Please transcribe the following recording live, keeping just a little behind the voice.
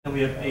And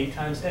we have A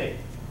times A.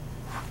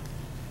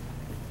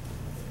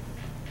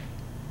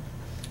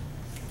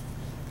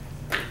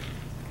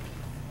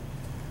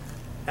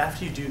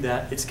 After you do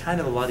that, it's kind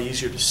of a lot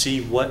easier to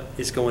see what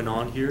is going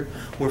on here.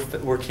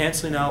 We're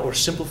canceling out or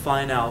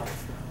simplifying out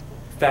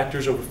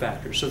factors over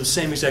factors. So the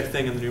same exact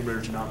thing in the numerator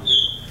denominator.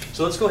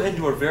 So let's go ahead and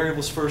do our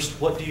variables first.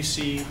 What do you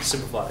see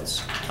simplifies?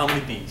 How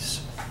many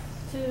B's?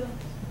 2.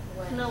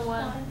 No,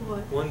 1.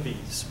 1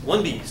 B's.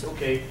 1 B's.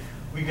 Okay.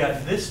 We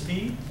got this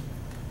B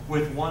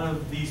with one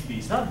of these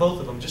B's. Not both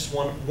of them, just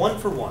one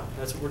for one.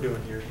 That's what we're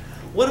doing here.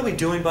 What are we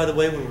doing, by the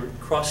way, when we're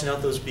crossing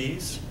out those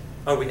B's?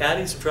 Are we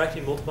adding,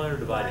 subtracting, multiplying, or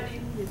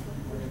dividing?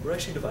 We're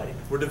actually dividing.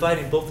 We're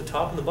dividing both the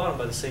top and the bottom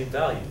by the same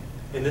value.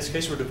 In this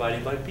case, we're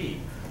dividing by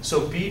B.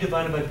 So B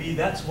divided by B,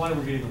 that's why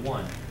we're getting the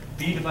 1.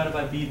 B divided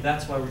by B,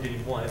 that's why we're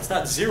getting 1. It's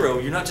not 0.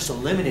 You're not just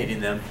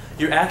eliminating them.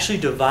 You're actually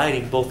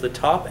dividing both the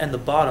top and the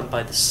bottom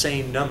by the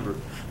same number.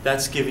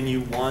 That's giving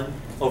you 1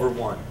 over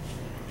 1.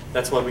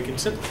 That's why we can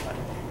simplify.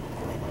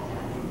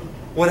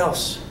 What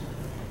else?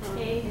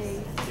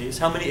 A's. A's.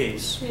 How many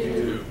A's?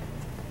 2.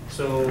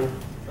 So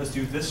let's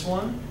do this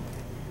one.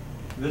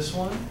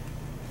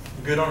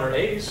 Good on our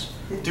A's.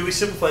 Do we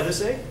simplify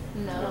this A?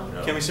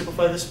 No. Can we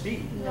simplify this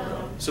B?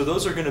 No. So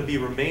those are going to be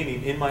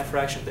remaining in my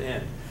fraction at the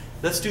end.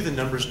 Let's do the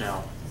numbers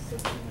now.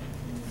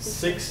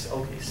 6,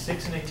 okay,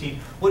 6 and 18.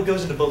 What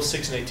goes into both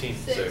 6 and 18?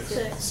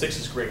 6. 6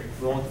 is great.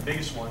 We want the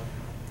biggest one.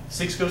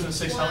 6 goes into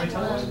 6 how many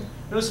times? 1.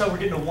 Notice how we're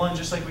getting a 1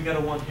 just like we got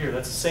a 1 here.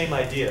 That's the same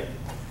idea.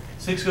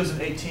 6 goes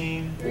into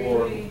 18,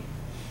 4. 3.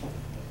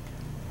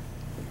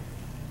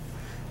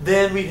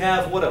 Then we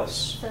have what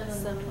else?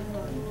 7.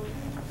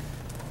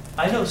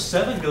 I know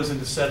 7 goes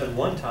into 7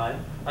 one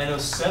time. I know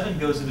 7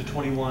 goes into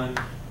 21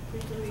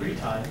 3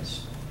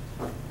 times.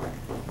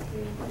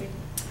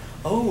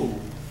 Oh,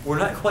 we're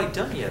not quite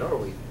done yet, are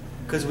we?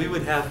 Because we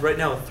would have right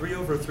now a 3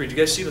 over a 3. Do you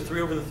guys see the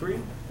 3 over the 3?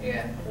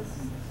 Yeah.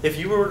 If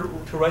you were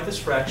to write this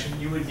fraction,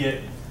 you would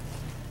get,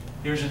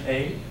 here's an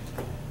A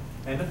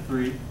and a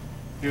 3.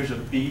 Here's a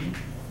B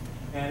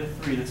and a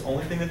 3. That's the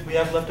only thing that we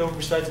have left over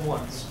besides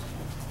 1s.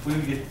 We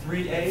would get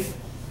 3A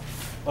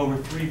over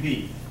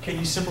 3B. Can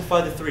you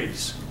simplify the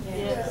 3's?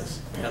 Yes.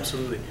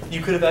 Absolutely.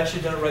 You could have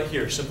actually done it right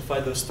here,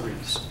 simplified those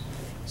 3's.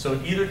 So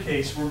in either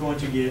case, we're going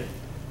to get,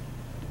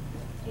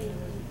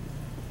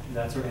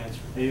 that's our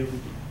answer, A over B.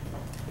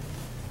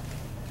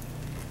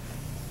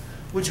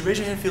 Would you raise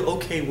your hand and feel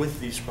okay with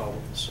these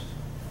problems?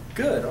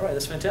 Good, all right,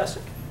 that's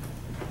fantastic.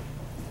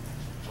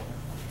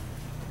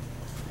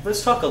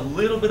 Let's talk a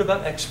little bit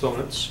about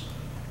exponents.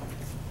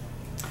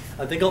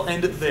 I think I'll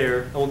end it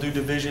there, and we'll do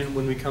division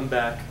when we come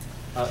back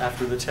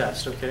after the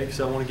test, okay? Because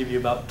I want to give you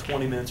about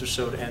 20 minutes or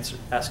so to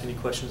ask any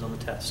questions on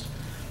the test,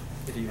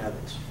 if you have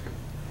those.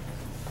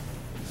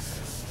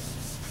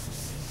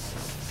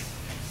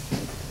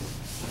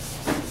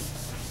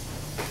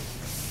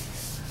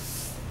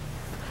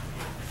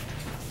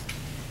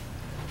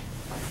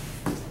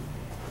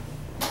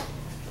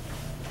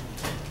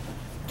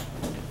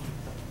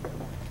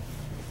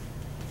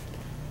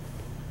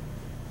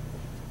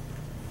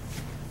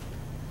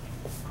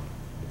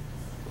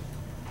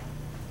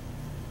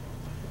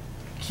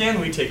 Can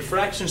we take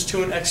fractions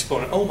to an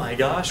exponent? Oh my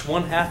gosh,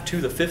 1/2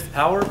 to the 5th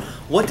power?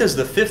 What does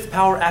the 5th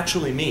power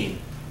actually mean?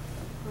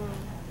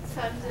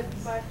 Times it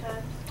 5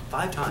 times.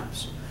 5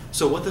 times.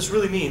 So what this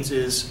really means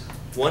is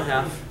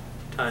 1/2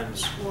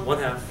 times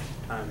 1/2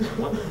 times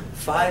 1,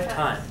 5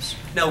 times.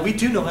 Now we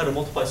do know how to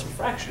multiply some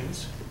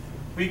fractions.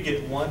 We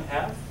get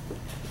 1/2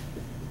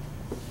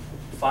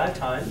 5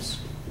 times.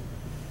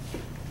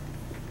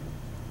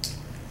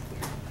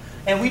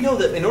 And we know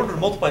that in order to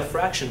multiply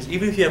fractions,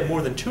 even if you have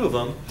more than 2 of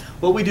them,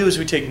 what we do is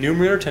we take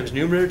numerator times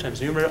numerator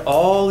times numerator,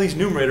 all these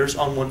numerators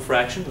on one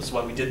fraction. That's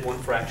why we did one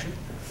fraction.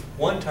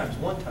 1 times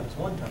 1 times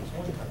 1 times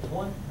 1 times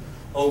 1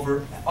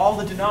 over all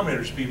the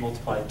denominators being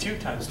multiplied. 2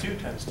 times 2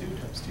 times 2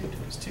 times 2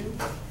 times 2.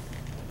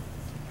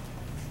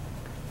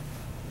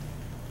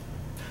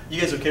 You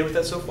guys okay with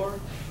that so far?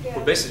 Yeah.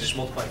 We're basically just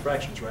multiplying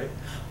fractions, right?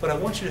 But I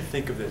want you to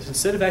think of this.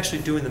 Instead of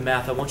actually doing the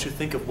math, I want you to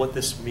think of what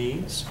this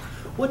means.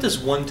 What does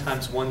 1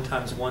 times 1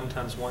 times 1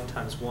 times 1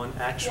 times 1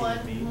 actually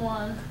mean?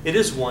 1. It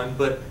is 1,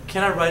 but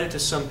can I write it to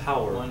some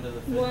power? 1 to the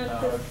 5th 1 to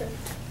power. the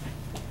 5th.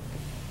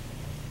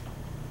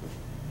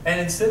 And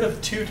instead of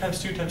 2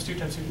 times 2 times 2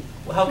 times 2,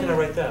 well, how can I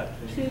write that?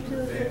 2 to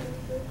the 5th.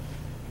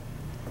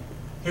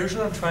 Here's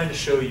what I'm trying to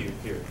show you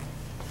here.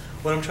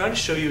 What I'm trying to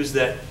show you is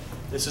that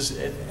this is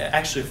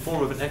actually a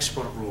form of an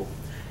exponent rule.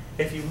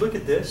 If you look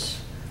at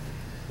this,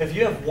 if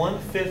you have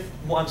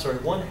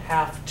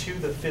 1/2 to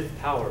the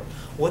 5th power,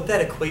 what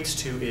that equates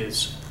to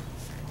is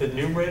the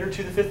numerator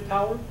to the 5th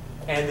power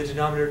and the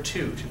denominator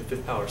 2 to the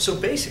 5th power. So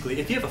basically,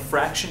 if you have a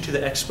fraction to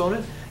the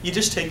exponent, you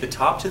just take the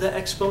top to the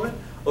exponent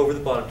over the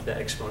bottom to the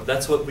exponent.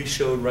 That's what we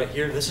showed right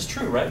here. This is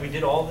true, right? We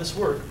did all this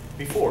work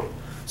before.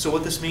 So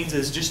what this means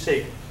is just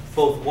take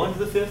both 1 to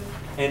the 5th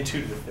and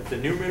 2 to the 5th, the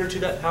numerator to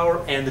that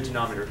power and the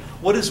denominator.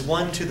 What is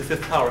 1 to the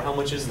 5th power? How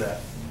much is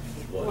that?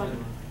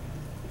 1.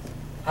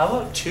 How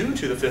about 2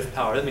 to the 5th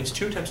power? That means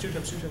 2 times 2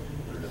 times 2 times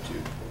 2 times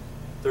 2.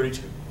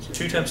 32. So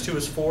 2 times 2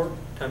 is 4,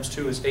 times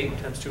 2 is 8,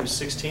 times 2 is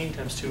 16,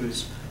 times 2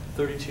 is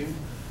 32.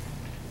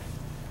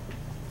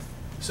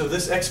 So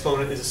this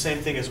exponent is the same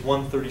thing as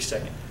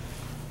 1/32.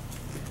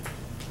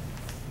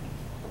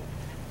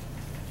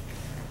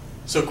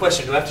 So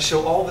question, do I have to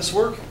show all this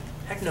work?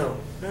 Heck no,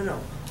 no, no.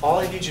 All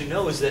I need you to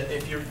know is that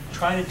if you're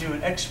trying to do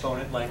an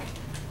exponent like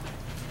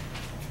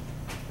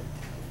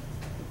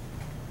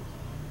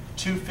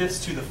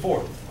 2/5 to the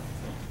 4th,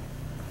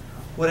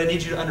 what I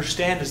need you to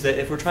understand is that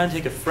if we're trying to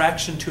take a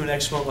fraction to an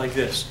exponent like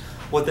this,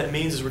 what that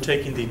means is we're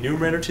taking the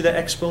numerator to that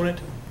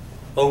exponent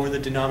over the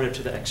denominator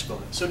to the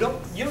exponent. So you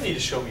don't need to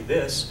show me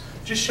this.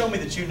 Just show me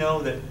that you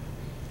know that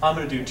I'm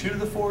going to do 2 to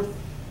the 4th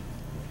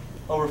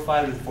over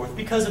 5 to the 4th.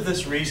 Because of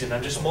this reason,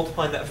 I'm just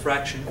multiplying that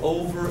fraction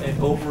over and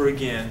over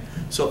again.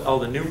 So all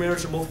the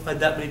numerators are multiplied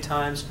that many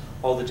times,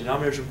 all the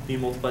denominators will be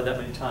multiplied that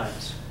many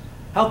times.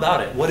 How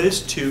about it? What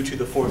is 2 to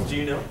the 4th? Do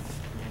you know?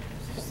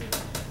 16.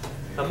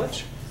 How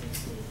much?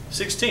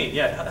 16,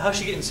 yeah. How's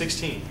she getting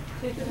 16?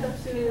 2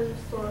 times 2 is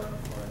 4.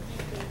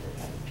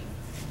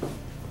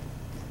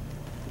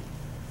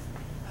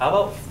 How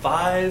about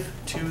 5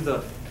 to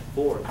the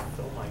 4th?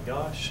 Oh my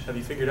gosh. Have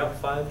you figured out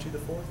 5 to the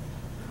 4th?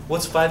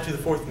 What's 5 to the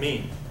 4th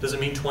mean? Does it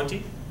mean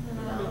 20?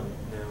 No.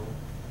 No.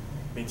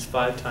 It means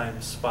 5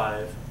 times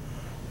 5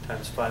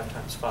 times 5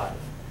 times 5.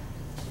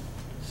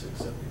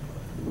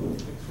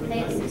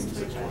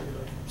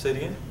 625. Say it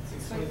again?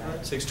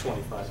 625.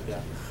 625,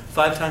 yeah.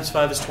 5 times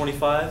 5 is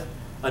 25.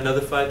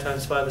 Another 5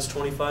 times 5 is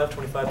 25.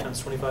 25 times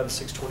 25 is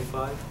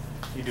 625.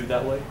 You do it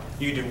that way.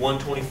 You can do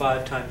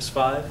 125 times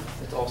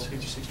 5. That also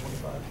gives you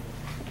 625.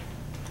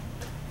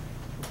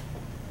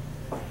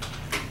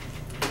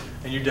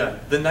 And you're done.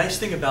 The nice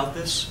thing about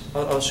this,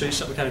 I'll show you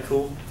something kind of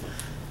cool.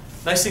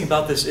 Nice thing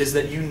about this is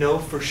that you know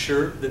for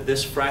sure that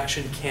this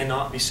fraction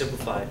cannot be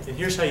simplified. And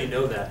here's how you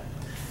know that.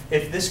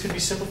 If this could be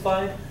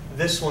simplified,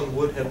 this one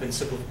would have been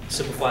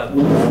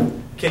simplifiable.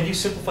 Can you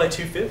simplify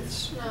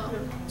 2/5? No.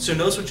 So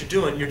notice what you're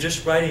doing. You're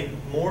just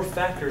writing more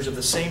factors of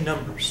the same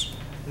numbers.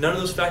 None of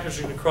those factors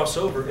are going to cross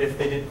over if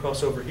they didn't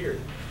cross over here.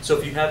 So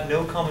if you have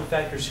no common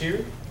factors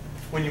here,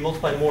 when you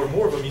multiply more and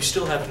more of them, you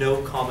still have no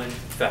common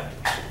factors.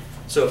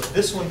 So if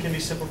this one can be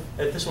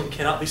if this one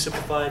cannot be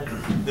simplified,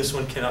 this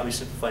one cannot be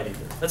simplified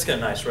either. That's kind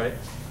of nice, right?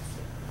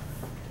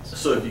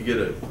 So if you get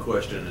a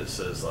question that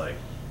says like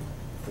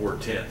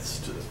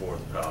 4/10 to the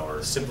 4th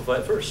power, Simplify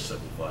it first.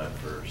 simplify it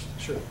first.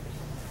 Sure.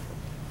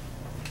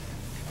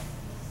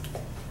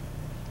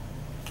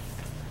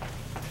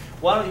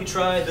 Why don't you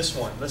try this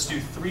one? Let's do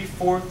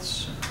 3/4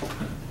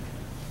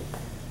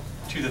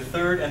 to the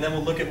 3rd, and then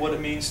we'll look at what it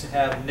means to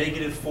have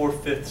negative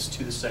 4/5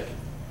 to the 2nd.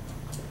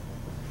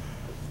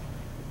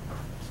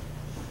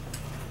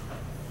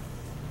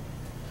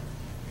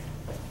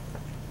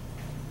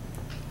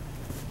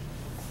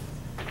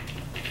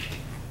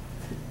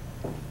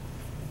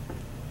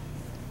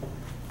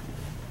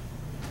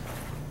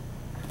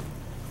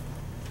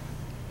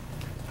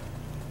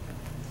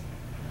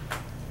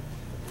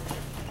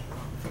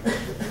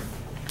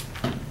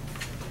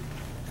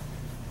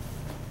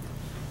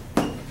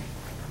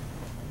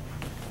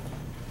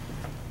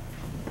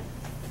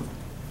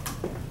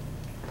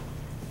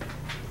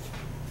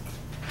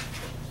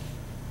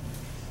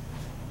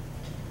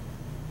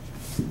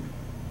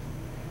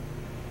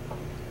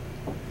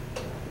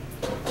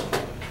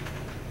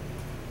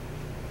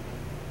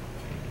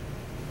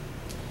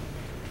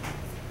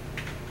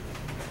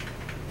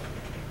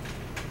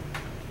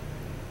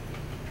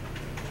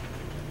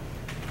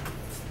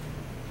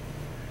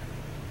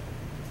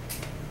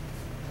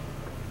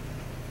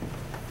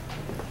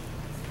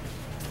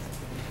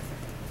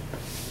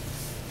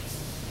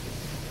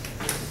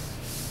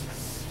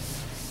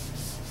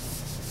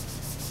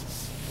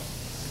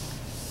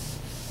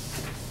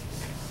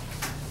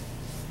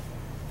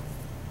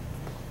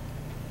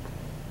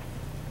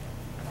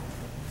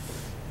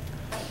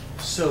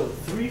 So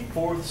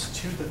 3/4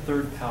 to the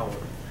 3rd power.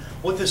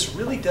 What this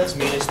really does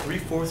mean is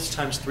 3/4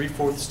 times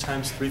 3/4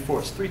 times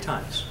 3/4, 3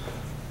 times.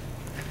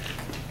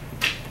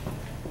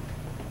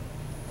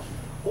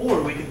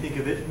 Or we can think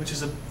of it, which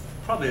is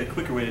probably a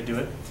quicker way to do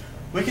it,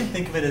 we can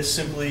think of it as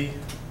simply,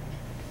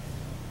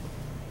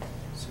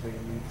 see if I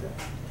can mute that.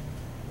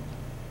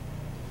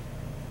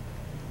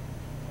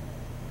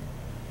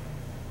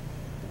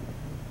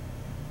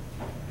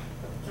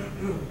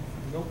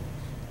 Nope.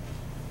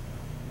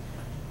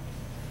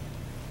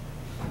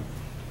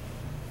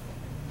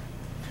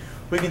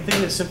 We can think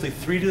of it simply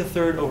 3 to the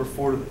 3rd over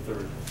 4 to the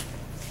 3rd.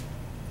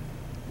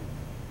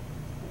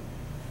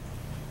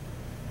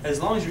 As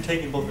long as you're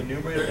taking both the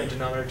numerator and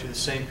denominator to the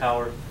same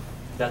power,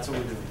 that's what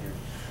we're doing here.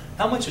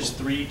 How much is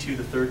 3 to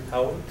the 3rd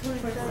power?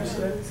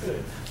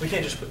 27. We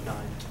can't just put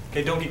 9.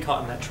 Okay, don't get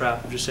caught in that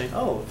trap of just saying,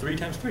 oh, 3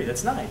 times 3,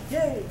 that's 9.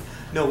 Yay!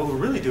 No, what we're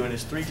really doing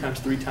is 3 times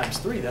 3 times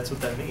 3. That's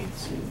what that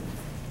means.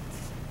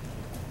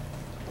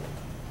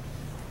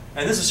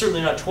 And this is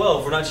certainly not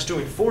 12. We're not just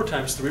doing 4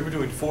 times 3. We're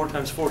doing 4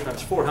 times 4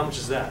 times 4. How much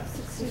is that?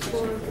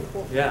 64.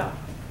 Yeah.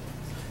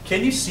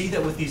 Can you see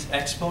that with these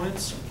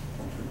exponents,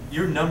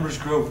 your numbers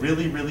grow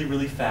really, really,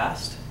 really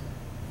fast?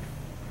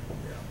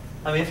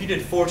 I mean, if you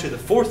did 4 to the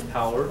 4th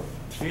power,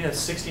 you're going to have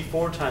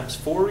 64 times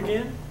 4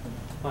 again.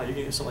 Wow, you're going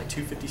to get something like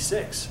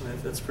 256. I mean,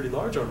 that's pretty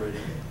large already.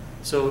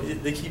 So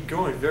they keep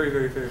growing very,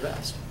 very, very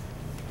fast.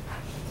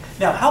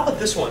 Now, how about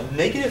this one?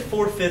 Negative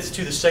 4/5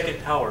 to the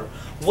 2nd power.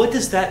 What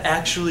does that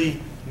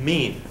actually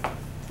mean?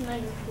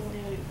 Negative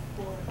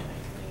 4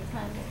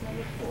 times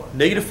negative 4.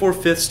 Negative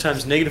 4/5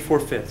 times negative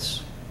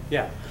 4/5.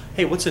 Yeah.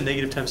 Hey, what's a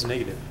negative times a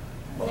negative?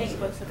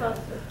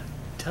 Positive.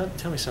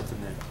 Tell me something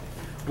then.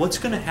 What's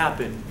going to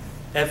happen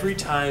every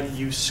time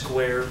you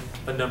square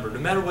a number, no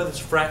matter whether it's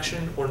a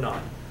fraction or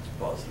not?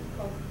 Positive.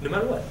 No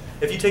matter what.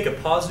 If you take a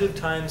positive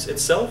times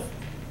itself,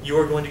 you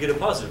are going to get a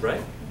positive,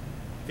 right?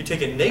 If you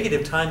take a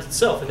negative times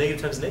itself, a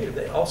negative times a negative,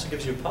 that also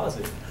gives you a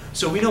positive.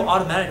 So we know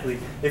automatically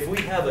if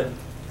we have a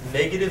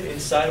negative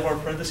inside of our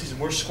parentheses and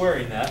we're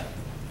squaring that,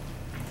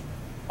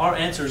 our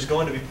answer is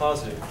going to be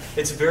positive.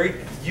 It's very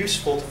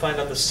useful to find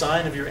out the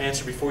sign of your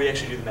answer before you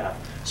actually do the math.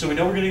 So we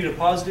know we're going to get a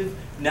positive.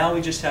 Now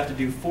we just have to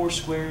do 4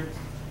 squared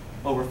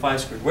over 5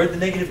 squared. Where'd the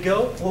negative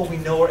go? Well, we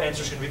know our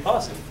answer is going to be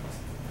positive.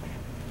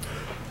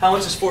 How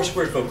much is 4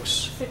 squared,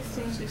 folks?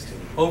 16.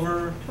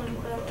 Over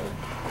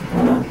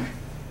 25.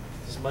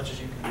 as much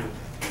as you can do.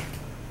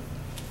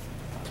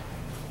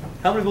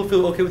 How many people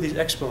feel okay with these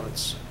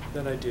exponents?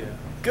 That idea.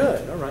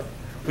 Good, all right.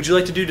 Would you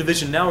like to do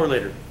division now or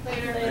later?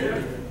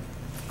 Later.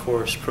 Of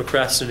course,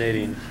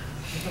 procrastinating.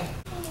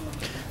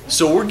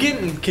 So we're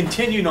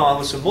continuing on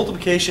with some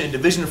multiplication and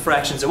division of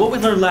fractions. And what we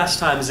learned last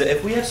time is that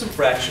if we have some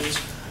fractions,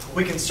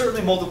 we can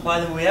certainly multiply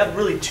them. We have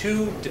really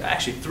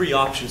actually three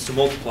options to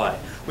multiply.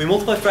 We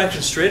multiply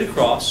fractions straight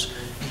across,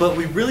 but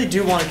we really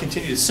do want to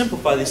continue to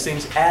simplify these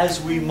things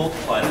as we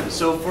multiply them.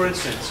 So for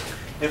instance,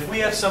 if we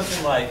have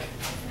something like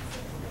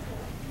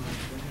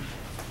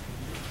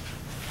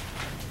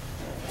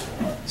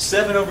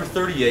 7 over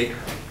 38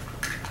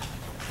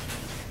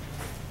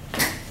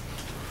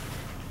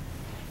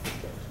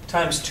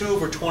 times 2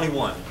 over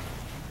 21.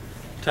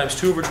 Times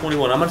 2 over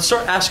 21. I'm going to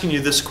start asking you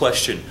this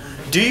question.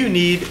 Do you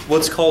need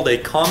what's called a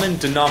common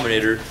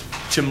denominator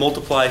to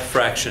multiply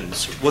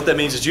fractions? What that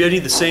means is you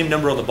need the same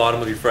number on the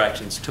bottom of your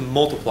fractions to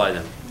multiply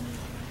them.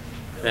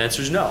 The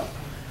answer is no.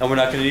 And we're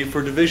not going to need it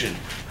for division.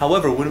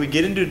 However, when we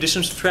get into addition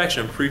and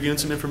subtraction, I'm previewing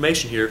some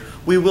information here,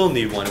 we will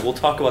need one. And we'll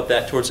talk about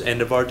that towards the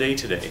end of our day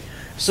today.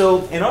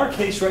 So in our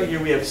case right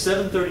here, we have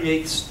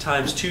 7/38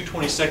 times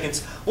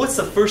 2/22. What's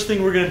the first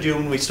thing we're going to do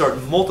when we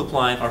start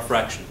multiplying our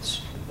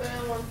fractions?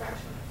 One fraction.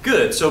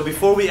 Good. So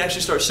before we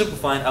actually start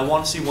simplifying, I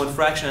want to see one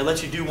fraction. I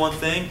let you do one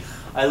thing.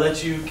 I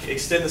let you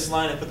extend this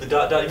line and put the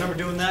dot dot. You remember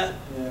doing that?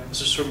 Yeah.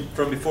 This is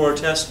from before our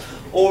test.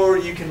 Or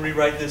you can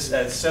rewrite this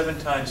as 7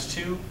 times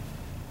 2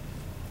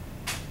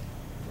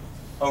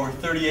 over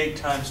 38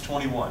 times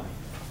 21.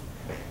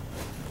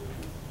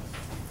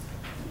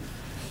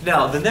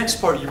 Now, the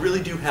next part, you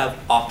really do have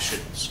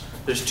options.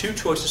 There's two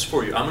choices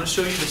for you. I'm going to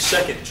show you the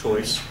second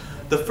choice.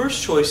 The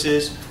first choice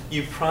is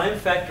you prime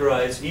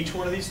factorize each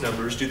one of these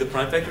numbers, do the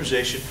prime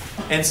factorization,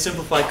 and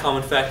simplify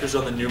common factors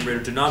on the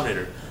numerator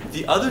denominator.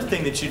 The other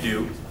thing that you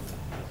do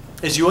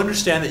is you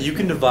understand that you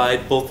can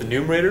divide both the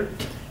numerator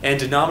and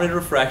denominator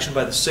of fraction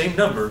by the same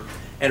number,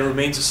 and it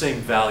remains the same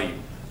value.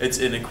 It's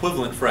an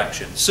equivalent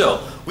fraction.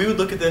 So we would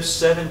look at this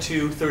 7,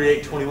 2,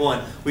 38,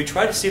 21. We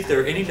try to see if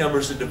there are any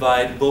numbers that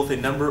divide both a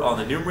number on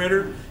the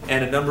numerator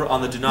and a number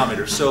on the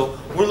denominator. So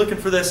we're looking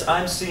for this.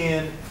 I'm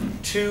seeing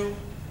 2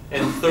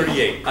 and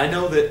 38. I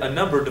know that a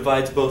number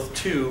divides both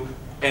 2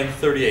 and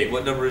 38.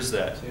 What number is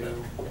that?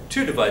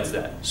 2 divides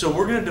that. So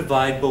we're going to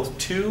divide both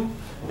 2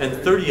 and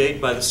 38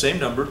 by the same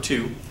number,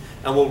 2,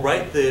 and we'll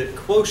write the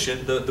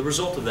quotient, the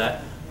result of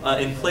that,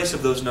 in place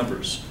of those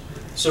numbers.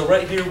 So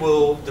right here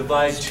we'll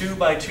divide 2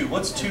 by 2.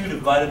 What's 2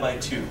 divided by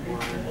 2?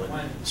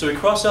 So we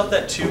cross out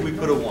that 2, we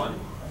put a 1.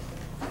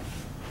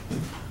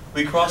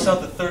 We cross out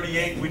the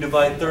 38, we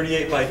divide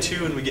 38 by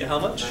 2, and we get how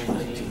much?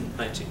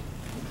 19.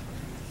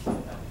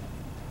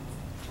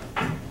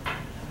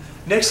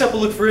 Next up,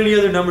 we'll look for any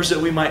other numbers that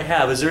we might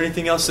have. Is there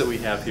anything else that we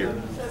have here?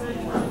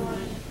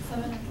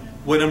 7.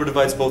 What number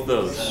divides both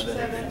those?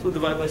 7. So we'll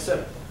divide by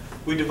 7.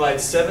 We divide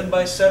 7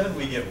 by 7,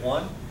 we get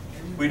 1.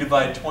 We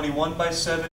divide 21 by 7.